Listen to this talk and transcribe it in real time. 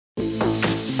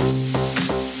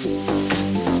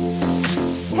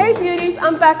Hey beauties,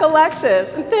 I'm Becca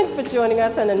Alexis, and thanks for joining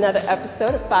us on another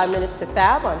episode of 5 Minutes to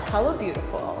Fab on Hello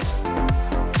Beautiful.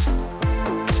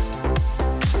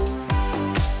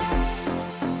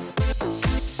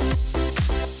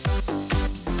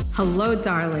 Hello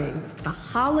darlings, the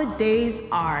holidays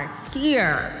are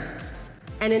here.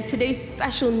 And in today's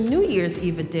special New Year's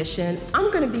Eve edition,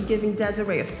 I'm gonna be giving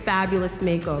Desiree a fabulous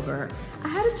makeover. I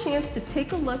had a chance to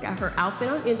take a look at her outfit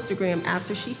on Instagram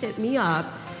after she hit me up,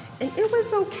 and it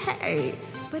was okay.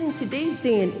 But in today's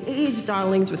day and age,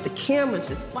 darlings, with the cameras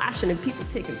just flashing and people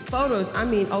taking photos, I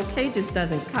mean, okay just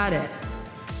doesn't cut it.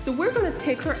 So we're gonna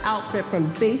take her outfit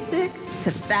from basic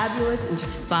to fabulous in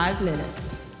just 5 minutes.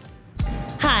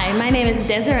 Hi, my name is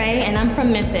Desiree and I'm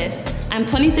from Memphis. I'm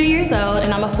 23 years old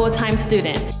and I'm a full-time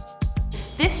student.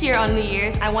 This year on New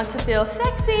Year's, I want to feel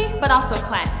sexy, but also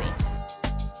classy.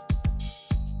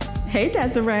 Hey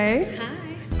Desiree. Hi.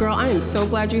 Girl, I am so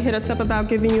glad you hit us up about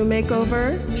giving you a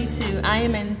makeover. Me too. I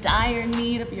am in dire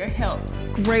need of your help.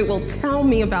 Great, well tell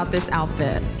me about this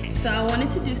outfit. Okay, so I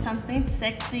wanted to do something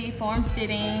sexy,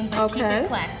 form-fitting, but keep it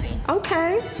classy.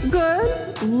 Okay,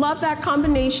 good. Love that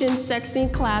combination, sexy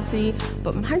and classy.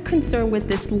 But my concern with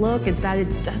this look is that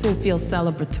it doesn't feel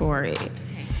celebratory. Okay.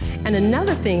 And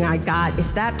another thing I got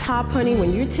is that top, honey,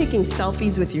 when you're taking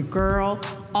selfies with your girl,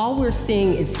 all we're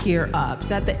seeing is here up.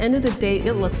 So at the end of the day,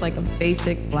 it looks like a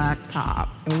basic black top,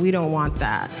 and we don't want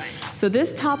that. So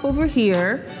this top over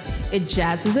here, it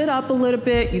jazzes it up a little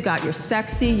bit. You got your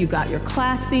sexy, you got your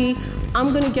classy.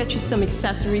 I'm gonna get you some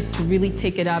accessories to really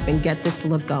take it up and get this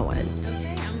look going.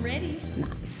 Okay, I'm ready.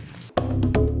 Nice.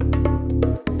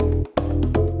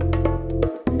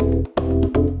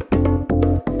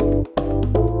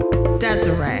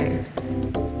 Desiree,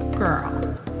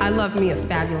 girl, I love me a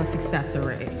fabulous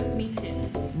accessory. Me too.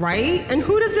 Right? And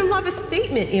who doesn't love a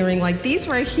statement earring like these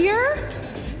right here?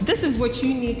 This is what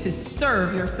you need to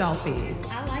serve your selfies.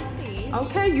 I like these.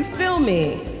 Okay, you feel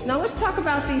me? Now let's talk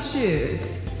about these shoes.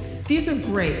 These are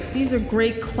great. These are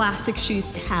great classic shoes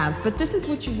to have, but this is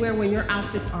what you wear when your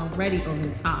outfit's already over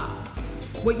the top.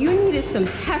 What you need is some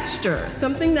texture,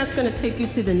 something that's gonna take you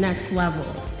to the next level.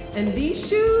 And these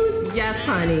shoes, yes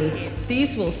honey,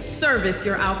 these will service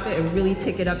your outfit and really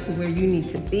take it up to where you need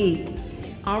to be.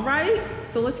 All right,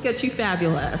 so let's get you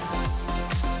fabulous.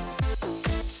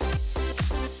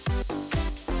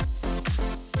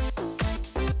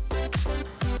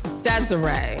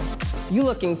 Desiree, you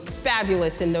looking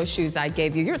fabulous in those shoes I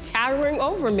gave you. You're towering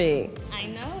over me. I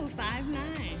know,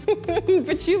 5'9".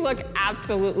 But you look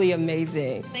absolutely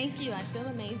amazing. Thank you, I feel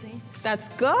amazing. That's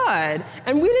good.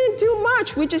 And we didn't do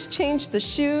much. We just changed the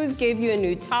shoes, gave you a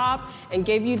new top, and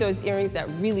gave you those earrings that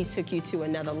really took you to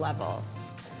another level.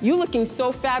 You looking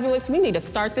so fabulous, we need to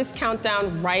start this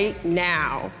countdown right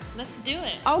now. Let's do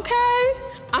it. Okay.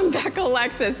 I'm Becca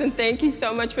Alexis, and thank you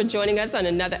so much for joining us on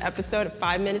another episode of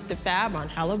 5 Minutes to Fab on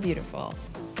Hello Beautiful.